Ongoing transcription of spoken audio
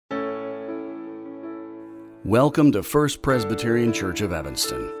Welcome to First Presbyterian Church of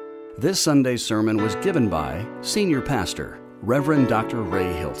Evanston. This Sunday's sermon was given by Senior Pastor, Reverend Dr.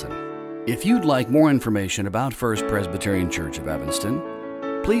 Ray Hilton. If you'd like more information about First Presbyterian Church of Evanston,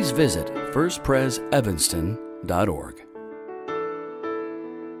 please visit firstpresevanston.org.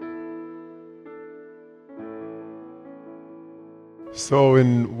 So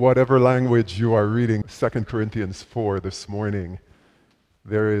in whatever language you are reading 2 Corinthians 4 this morning,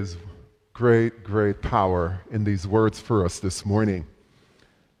 there is great power in these words for us this morning.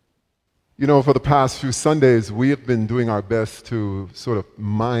 You know, for the past few Sundays, we have been doing our best to sort of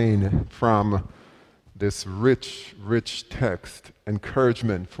mine from this rich text,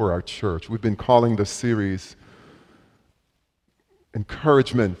 encouragement for our church. We've been calling the series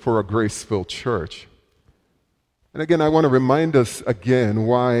Encouragement for a Grace-Filled Church. And again, I want to remind us again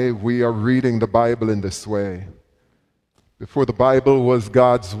why we are reading the Bible in this way. Before the Bible was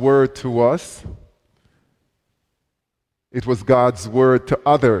God's word to us, it was God's word to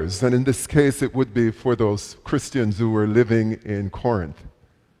others. And in this case, it would be for those Christians who were living in Corinth.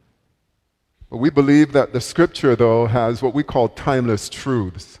 But we believe that the scripture, though, has what we call timeless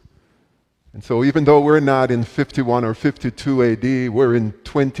truths. And so even though we're not in 51 or 52 AD, we're in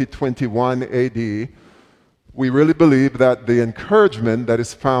 2021 AD, we really believe that the encouragement that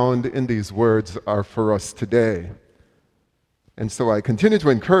is found in these words are for us today. And so I continue to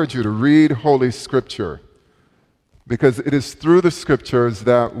encourage you to read Holy Scripture, because it is through the Scriptures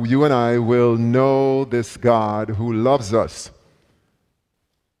that you and I will know this God who loves us.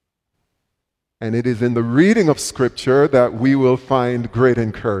 And it is in the reading of Scripture that we will find great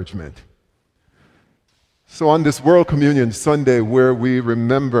encouragement. So on this World Communion Sunday, where we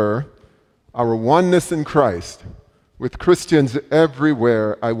remember our oneness in Christ, with Christians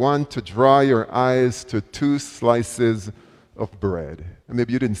everywhere, I want to draw your eyes to two slices of bread. And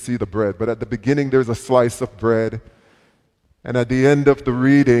maybe you didn't see the bread, but at the beginning there's a slice of bread, and at the end of the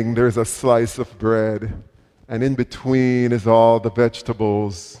reading there's a slice of bread, and in between is all the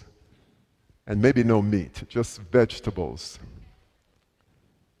vegetables, and maybe no meat, just vegetables.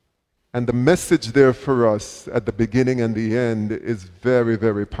 And the message there for us at the beginning and the end is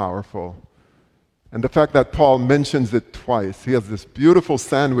very powerful. And the fact that Paul mentions it twice, he has this beautiful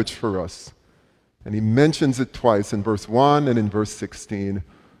sandwich for us. And he mentions it twice in verse 1 and in verse 16.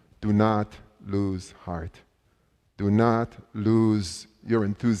 Do not lose heart. Do not lose your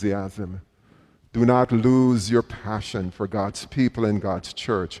enthusiasm. Do not lose your passion for God's people and God's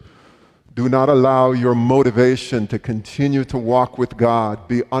church. Do not allow your motivation to continue to walk with God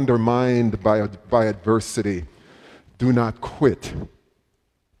be undermined by adversity. Do not quit.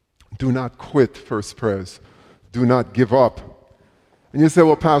 Do not quit, First Pres. Do not give up. And you say,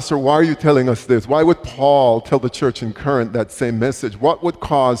 well, Pastor, why are you telling us this? Why would Paul tell the church in Corinth that same message? What would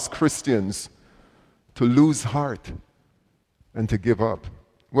cause Christians to lose heart and to give up?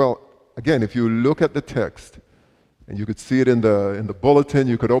 Well, again, if you look at the text, and you could see it in the bulletin,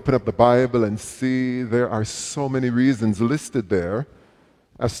 you could open up the Bible and see there are so many reasons listed there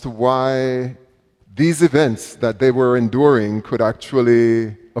as to why these events that they were enduring could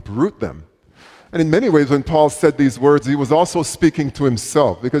actually uproot them. And in many ways, when Paul said these words, he was also speaking to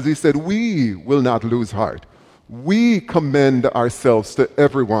himself, because he said, we will not lose heart. We commend ourselves to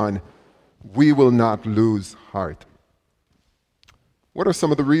everyone. We will not lose heart. What are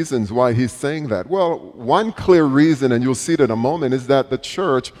some of the reasons why he's saying that? Well, one clear reason, and you'll see it in a moment, is that the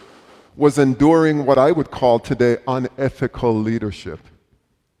church was enduring what I would call today unethical leadership.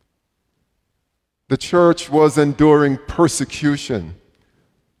 The church was enduring persecution.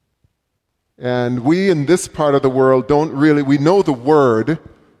 And we in this part of the world we know the word,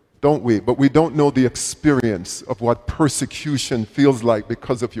 don't we? But we don't know the experience of what persecution feels like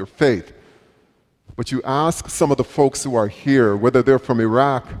because of your faith. But you ask some of the folks who are here, whether they're from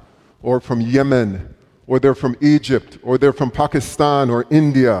Iraq or from Yemen, or they're from Egypt, or they're from Pakistan or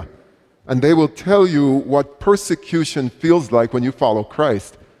India, and they will tell you what persecution feels like when you follow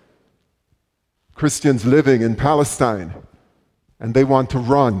Christ. Christians living in Palestine, and they want to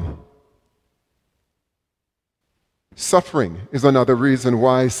run. Suffering is another reason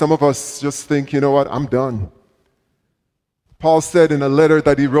why some of us just think, you know what, I'm done. Paul said in a letter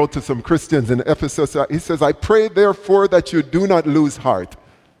that he wrote to some Christians in Ephesus, he says, I pray therefore that you do not lose heart.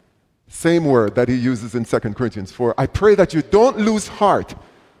 Same word that he uses in 2 Corinthians 4. I pray that you don't lose heart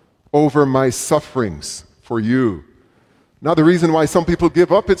over my sufferings for you. Now the reason why some people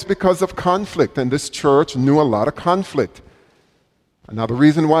give up, it's because of conflict, and this church knew a lot of conflict. And now the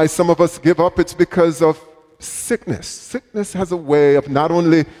reason why some of us give up, it's because of sickness. Sickness has a way of not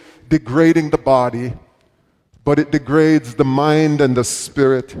only degrading the body, but it degrades the mind and the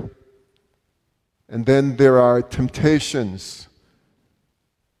spirit. And then there are temptations.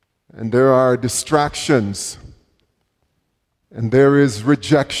 And there are distractions. And there is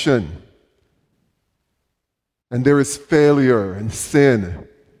rejection. And there is failure and sin.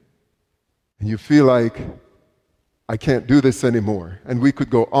 And you feel like, I can't do this anymore. And we could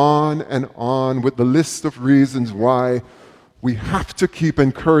go on with the list of reasons why we have to keep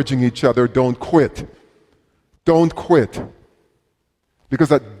encouraging each other, don't quit. Don't quit.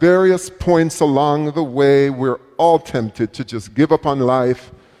 Because at various points along the way, we're all tempted to just give up on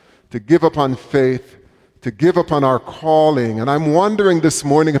life, to give up on faith, to give up on our calling. And I'm wondering this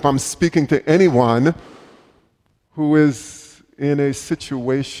morning if I'm speaking to anyone who is in a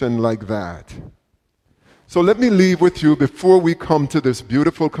situation like that. So let me leave with you, before we come to this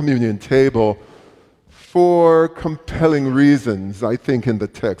beautiful communion table, 4 compelling reasons, I think, in the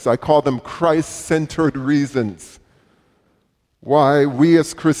text. I call them Christ-centered reasons why we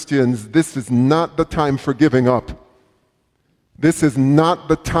as Christians, this is not the time for giving up. This is not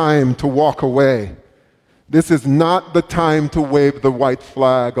the time to walk away. This is not the time to wave the white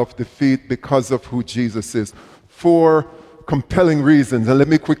flag of defeat because of who Jesus is. 4 compelling reasons, and let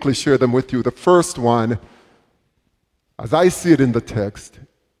me quickly share them with you. The first one, as I see it in the text,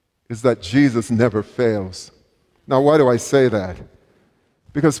 is that Jesus never fails. Now, why do I say that?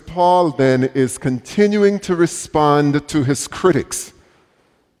 Because Paul then is continuing to respond to his critics.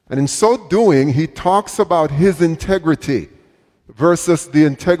 And in so doing, he talks about his integrity versus the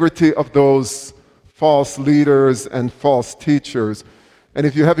integrity of those false leaders and false teachers. And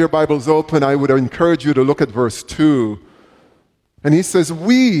if you have your Bibles open, I would encourage you to look at verse 2. And he says,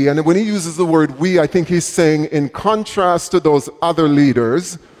 we, and when he uses the word we, I think he's saying, in contrast to those other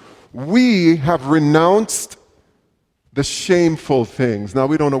leaders, we have renounced the shameful things. Now,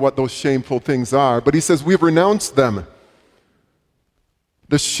 we don't know what those shameful things are, but he says we've renounced them.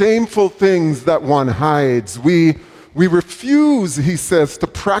 The shameful things that one hides. We refuse, he says, to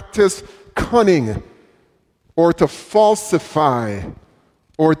practice cunning or to falsify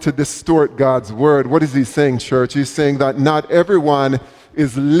or to distort God's word. What is he saying, church? He's saying that not everyone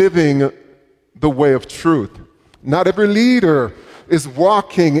is living the way of truth. Not every leader is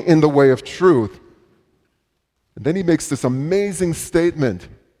walking in the way of truth. And then he makes this amazing statement.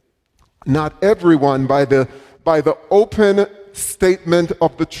 Not everyone, by the open statement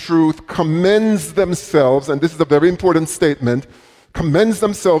of the truth, commends themselves, and this is a very important statement, commends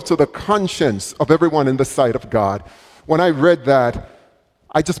themselves to the conscience of everyone in the sight of God. When I read that,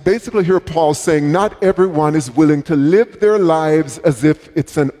 I just basically hear Paul saying, not everyone is willing to live their lives as if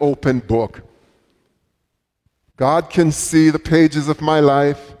it's an open book. God can see the pages of my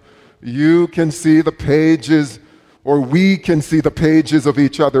life. You can see the pages, or we can see the pages of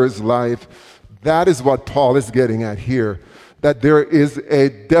each other's life. That is what Paul is getting at here, that there is a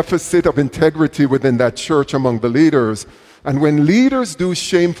deficit of integrity within that church among the leaders. And when leaders do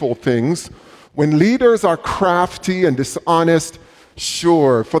shameful things, when leaders are crafty and dishonest,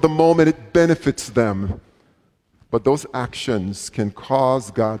 sure, for the moment it benefits them. But those actions can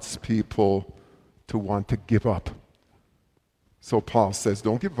cause God's people to want to give up. So Paul says,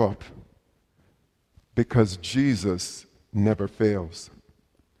 don't give up, because Jesus never fails.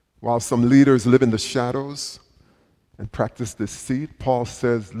 While some leaders live in the shadows and practice deceit, Paul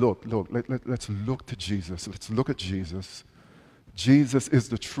says, let's look to Jesus. Let's look at Jesus. Jesus is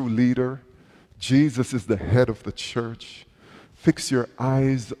the true leader. Jesus is the head of the church. Fix your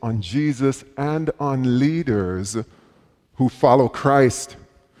eyes on Jesus and on leaders who follow Christ.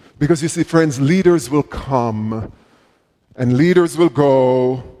 Because you see, friends, leaders will come and leaders will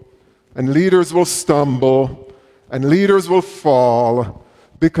go and leaders will stumble and leaders will fall,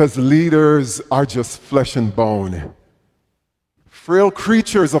 because leaders are just flesh and bone. Frail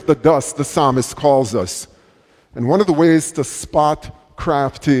creatures of the dust, the psalmist calls us. And one of the ways to spot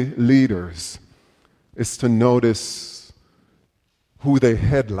crafty leaders is to notice who they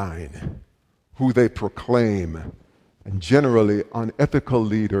headline, who they proclaim. And generally, unethical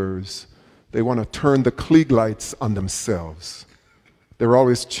leaders, they want to turn the Klieg lights on themselves. They're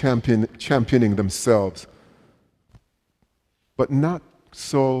always championing themselves. But not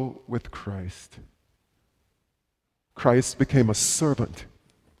so with Christ. Christ became a servant.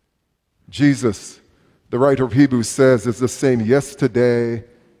 Jesus, the writer of Hebrews says, is the same yesterday,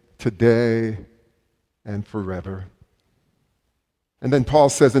 today, and forever. And then Paul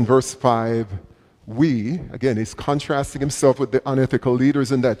says in verse 5, again, he's contrasting himself with the unethical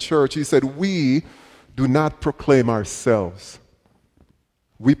leaders in that church. He said, we do not proclaim ourselves.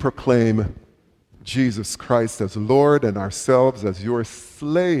 We proclaim Jesus Christ as Lord and ourselves as your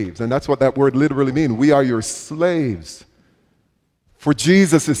slaves. And that's what that word literally means. We are your slaves for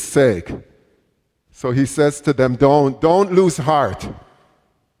Jesus' sake. So he says to them, don't lose heart.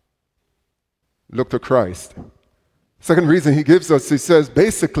 Look to Christ. Second reason he gives us, he says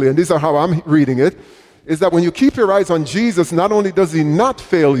basically, and these are how I'm reading it, is that when you keep your eyes on Jesus, not only does he not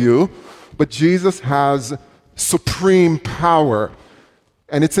fail you, but Jesus has supreme power.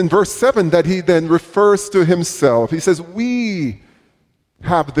 And it's in verse 7 that he then refers to himself. He says, we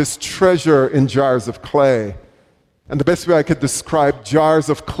have this treasure in jars of clay. And the best way I could describe jars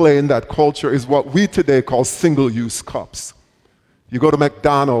of clay in that culture is what we today call single-use cups. You go to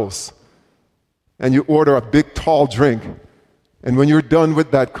McDonald's and you order a big, tall drink. And when you're done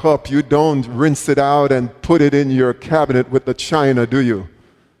with that cup, you don't rinse it out and put it in your cabinet with the china, do you?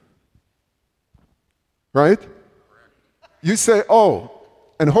 Right? You say, oh,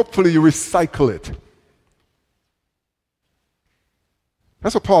 and hopefully you recycle it.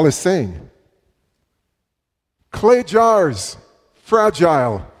 That's what Paul is saying. Clay jars,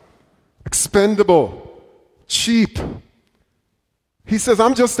 fragile, expendable, cheap. He says,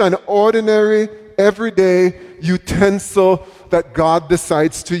 I'm just an ordinary, everyday utensil that God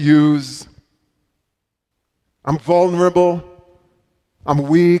decides to use. I'm vulnerable. I'm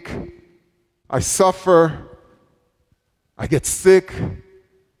weak. I suffer. I get sick.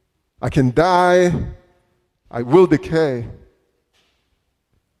 I can die. I will decay.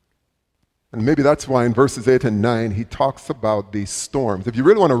 And maybe that's why in verses 8 and 9 he talks about these storms. If you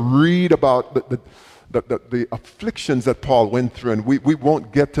really want to read about the afflictions that Paul went through, and we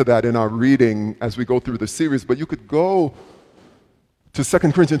won't get to that in our reading as we go through the series, but you could go to 2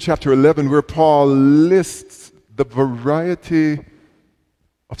 Corinthians chapter 11 where Paul lists the variety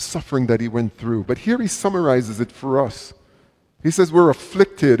of suffering that he went through. But here he summarizes it for us. He says we're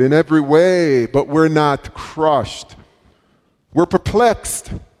afflicted in every way, but we're not crushed. We're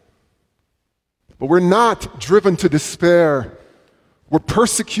perplexed, but we're not driven to despair. We're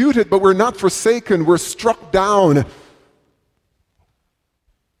persecuted, but we're not forsaken. We're struck down,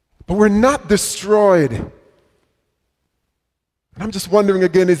 but we're not destroyed. And I'm just wondering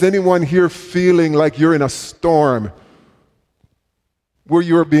again, is anyone here feeling like you're in a storm where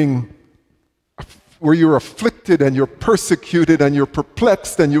you're afflicted and you're persecuted and you're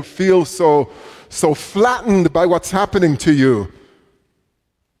perplexed and you feel so flattened by what's happening to you?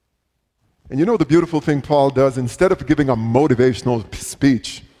 And you know the beautiful thing Paul does? Instead of giving a motivational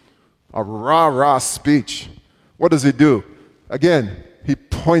speech, a rah-rah speech, what does he do? Again, he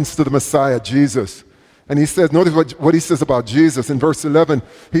points to the Messiah, Jesus. And he says, notice what he says about Jesus in verse 11.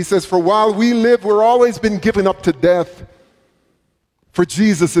 He says, for while we live, we're always been given up to death for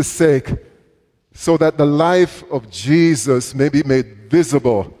Jesus' sake, so that the life of Jesus may be made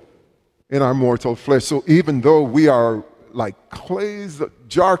visible in our mortal flesh. So even though we are like jars of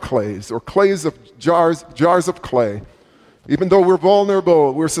clay, even though we're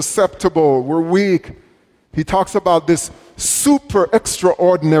vulnerable, we're susceptible, we're weak, he talks about this super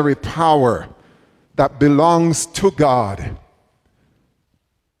extraordinary power that belongs to God.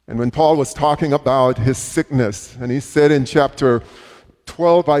 And when Paul was talking about his sickness, and he said in chapter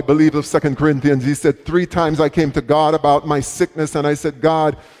 12, I believe, of 2 Corinthians, he said, 3 times I came to God about my sickness, and I said,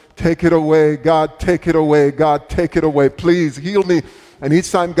 God, take it away. God, take it away. God, take it away. Please heal me. And each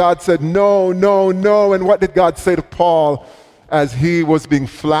time God said, no, no, no. And what did God say to Paul as he was being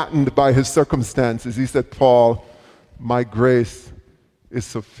flattened by his circumstances? He said, Paul, my grace is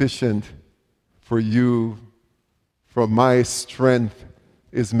sufficient for you, for my strength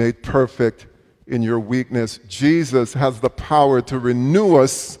is made perfect in your weakness. Jesus has the power to renew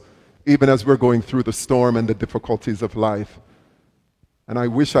us even as we're going through the storm and the difficulties of life. And I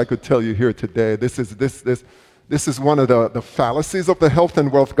wish I could tell you here today, this is one of the fallacies of the health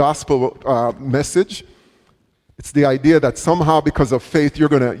and wealth gospel message. It's the idea that somehow because of faith you're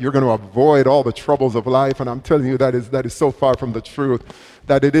gonna avoid all the troubles of life. And I'm telling you that is so far from the truth,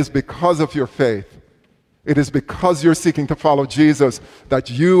 that it is because of your faith. It is because you're seeking to follow Jesus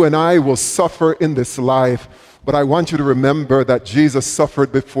that you and I will suffer in this life. But I want you to remember that Jesus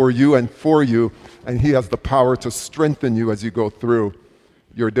suffered before you and for you, and he has the power to strengthen you as you go through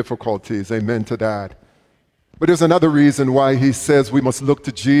your difficulties. Amen to that. But there's another reason why he says we must look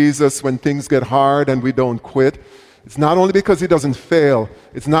to Jesus when things get hard and we don't quit. It's not only because he doesn't fail.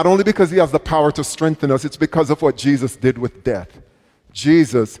 It's not only because he has the power to strengthen us. It's because of what Jesus did with death.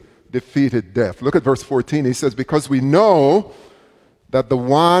 Jesus defeated death. Look at verse 14. He says, because we know that the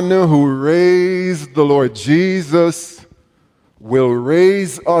one who raised the Lord Jesus will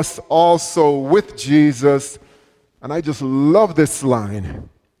raise us also with Jesus. And I just love this line.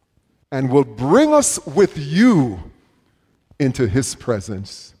 And will bring us with you into his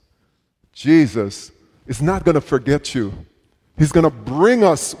presence. Jesus is not going to forget you. He's going to bring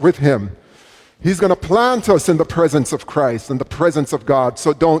us with him. He's going to plant us in the presence of Christ, in the presence of God.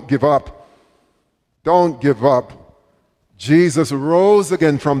 So don't give up. Don't give up. Jesus rose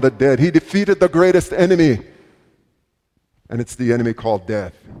again from the dead. He defeated the greatest enemy. And it's the enemy called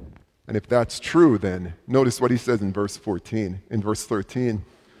death. And if that's true, then notice what he says in verse 14. In verse 13,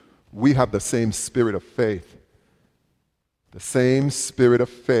 we have the same spirit of faith. The same spirit of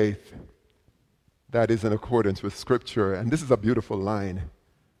faith that is in accordance with Scripture. And this is a beautiful line.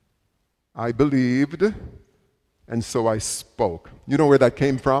 I believed, and so I spoke. You know where that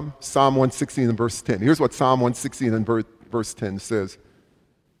came from? Psalm 116 and verse 10. Here's what Psalm 116 and verse 10 says.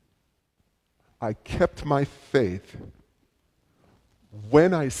 I kept my faith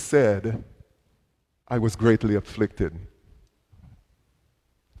when I said I was greatly afflicted.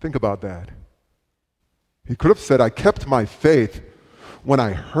 Think about that. He could have said, I kept my faith when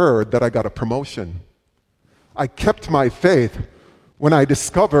I heard that I got a promotion. I kept my faith when I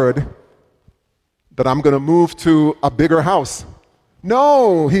discovered that I'm going to move to a bigger house.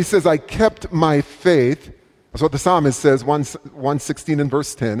 No, he says, I kept my faith. That's what the psalmist says, 116 and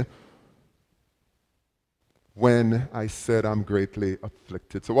verse 10. When I said I'm greatly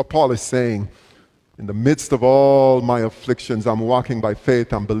afflicted. So what Paul is saying, in the midst of all my afflictions, I'm walking by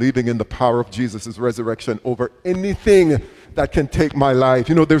faith. I'm believing in the power of Jesus' resurrection over anything that can take my life.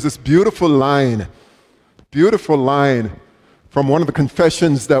 You know, there's this beautiful line from one of the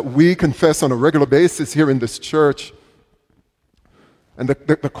confessions that we confess on a regular basis here in this church. And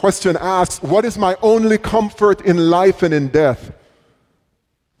the question asks, what is my only comfort in life and in death?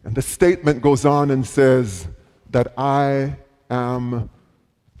 And the statement goes on and says that I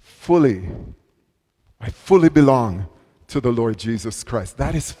fully belong to the Lord Jesus Christ.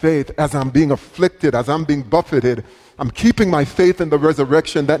 That is faith. As I'm being afflicted, as I'm being buffeted, I'm keeping my faith in the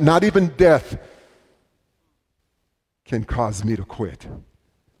resurrection that not even death can cause me to quit.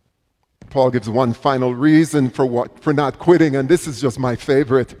 Paul gives one final reason for not quitting, and this is just my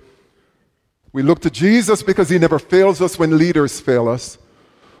favorite. We look to Jesus because he never fails us when leaders fail us.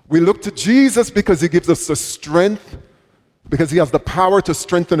 We look to Jesus because he gives us the strength, because he has the power to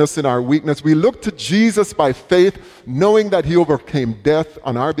strengthen us in our weakness. We look to Jesus by faith, knowing that he overcame death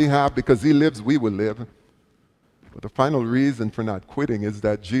on our behalf. Because he lives, we will live. But the final reason for not quitting is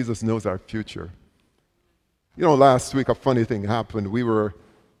that Jesus knows our future. You know, last week a funny thing happened. We were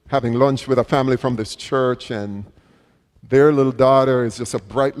having lunch with a family from this church, and their little daughter is just a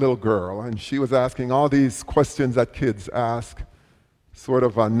bright little girl, and she was asking all these questions that kids ask, sort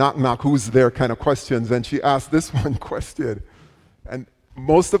of a knock-knock, who's there kind of questions, and she asked this one question, and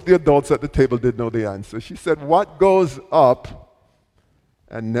most of the adults at the table didn't know the answer. She said, what goes up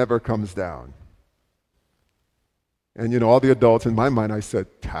and never comes down? And you know, all the adults, in my mind, I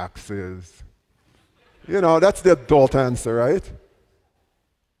said, taxes. You know, that's the adult answer, right?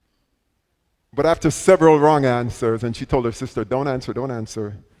 But after several wrong answers, and she told her sister, don't answer.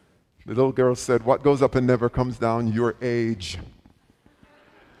 The little girl said, what goes up and never comes down? Your age.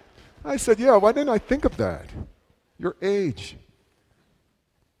 I said, yeah, why didn't I think of that? Your age.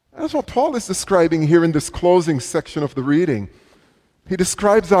 That's what Paul is describing here in this closing section of the reading. He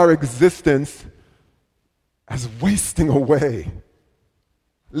describes our existence as wasting away.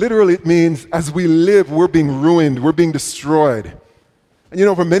 Literally, it means as we live, we're being ruined, we're being destroyed. And you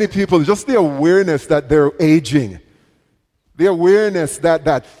know, for many people, just the awareness that they're aging, the awareness that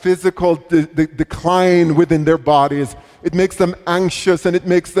that physical decline within their bodies, it makes them anxious and it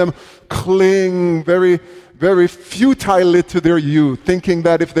makes them cling very, very futilely to their youth, thinking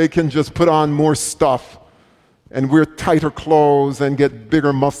that if they can just put on more stuff and wear tighter clothes and get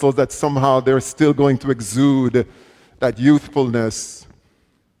bigger muscles, that somehow they're still going to exude that youthfulness.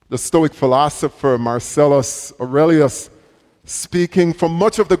 The Stoic philosopher Marcellus Aurelius, speaking from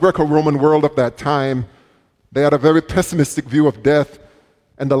much of the Greco-Roman world of that time, they had a very pessimistic view of death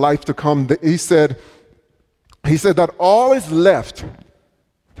and the life to come. He said that all is left,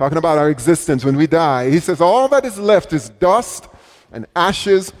 talking about our existence when we die, he says all that is left is dust and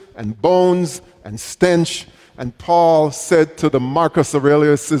ashes and bones and stench. And Paul said to the Marcus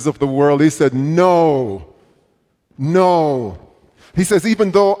Aureliuses of the world, he said, no. He says,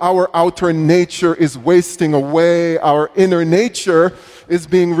 even though our outer nature is wasting away, our inner nature is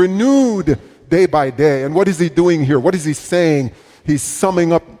being renewed day by day. And what is he doing here? What is he saying? He's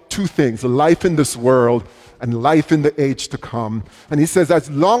summing up two things, life in this world and life in the age to come. And he says, as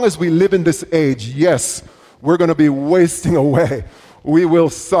long as we live in this age, yes, we're going to be wasting away. We will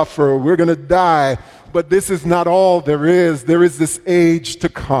suffer. We're going to die. But this is not all there is. There is this age to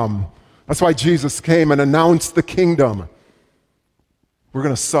come. That's why Jesus came and announced the kingdom. We're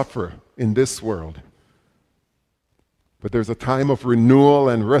going to suffer in this world. But there's a time of renewal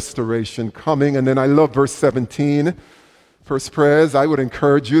and restoration coming. And then I love verse 17. First Pres, I would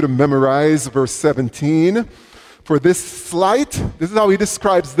encourage you to memorize verse 17. For this slight, this is how he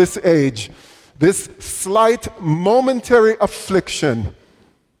describes this age, this slight momentary affliction.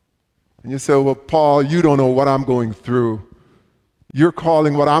 And you say, well, Paul, you don't know what I'm going through. You're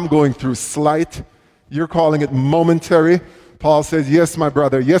calling what I'm going through slight. You're calling it momentary. Paul says, yes, my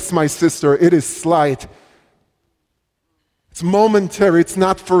brother, yes, my sister, it is slight. It's momentary, it's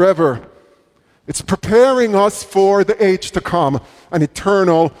not forever. It's preparing us for the age to come, an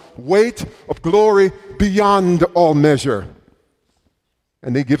eternal weight of glory beyond all measure.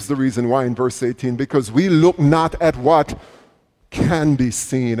 And he gives the reason why in verse 18, because we look not at what can be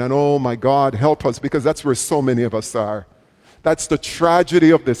seen. And oh my God, help us, because that's where so many of us are. That's the tragedy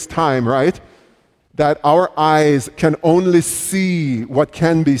of this time, right? That our eyes can only see what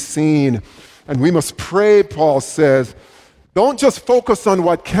can be seen. And we must pray, Paul says, don't just focus on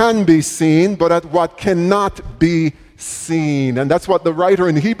what can be seen, but at what cannot be seen. And that's what the writer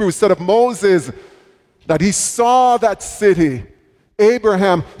in Hebrews said of Moses, that he saw that city.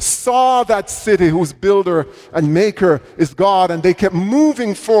 Abraham saw that city whose builder and maker is God, and they kept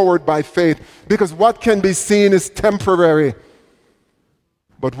moving forward by faith, because what can be seen is temporary.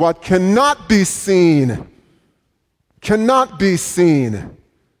 But what cannot be seen, cannot be seen.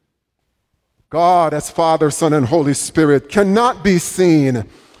 God as Father, Son, and Holy Spirit cannot be seen.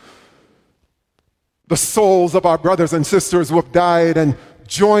 The souls of our brothers and sisters who have died and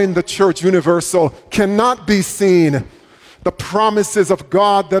joined the church universal cannot be seen. The promises of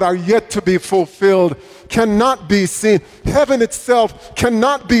God that are yet to be fulfilled cannot be seen. Heaven itself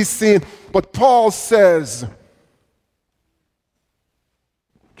cannot be seen. But Paul says,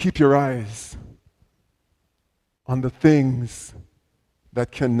 keep your eyes on the things that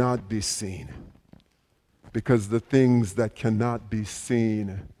cannot be seen, because the things that cannot be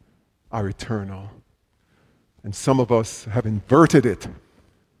seen are eternal. And some of us have inverted it,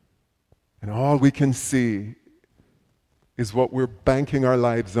 and all we can see is what we're banking our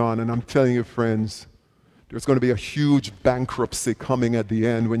lives on. And I'm telling you, friends, there's going to be a huge bankruptcy coming at the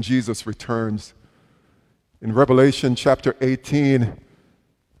end when Jesus returns. In Revelation chapter 18,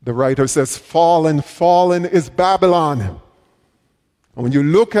 the writer says, fallen, fallen is Babylon. And when you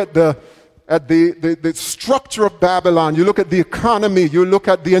look at the structure of Babylon, you look at the economy, you look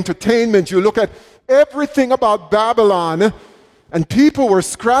at the entertainment, you look at everything about Babylon, and people were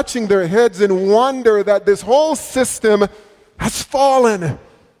scratching their heads in wonder that this whole system has fallen.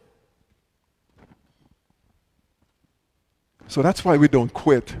 So that's why we don't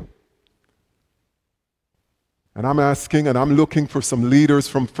quit. And I'm asking and I'm looking for some leaders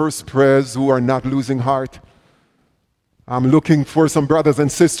from First Pres who are not losing heart. I'm looking for some brothers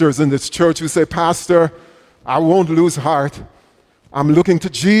and sisters in this church who say, Pastor, I won't lose heart. I'm looking to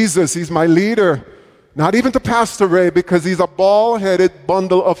Jesus. He's my leader. Not even to Pastor Ray, because he's a bald-headed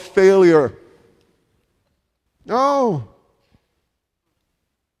bundle of failure. No.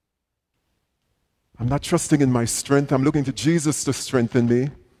 I'm not trusting in my strength. I'm looking to Jesus to strengthen me.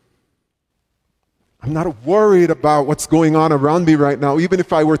 I'm not worried about what's going on around me right now, even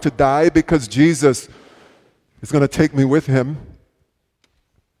if I were to die, because Jesus is going to take me with him.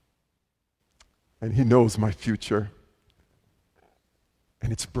 And he knows my future.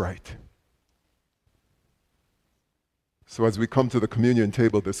 And it's bright. So as we come to the communion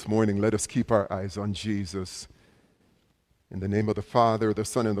table this morning, let us keep our eyes on Jesus. In the name of the Father, the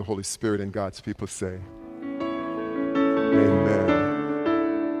Son, and the Holy Spirit, and God's people say,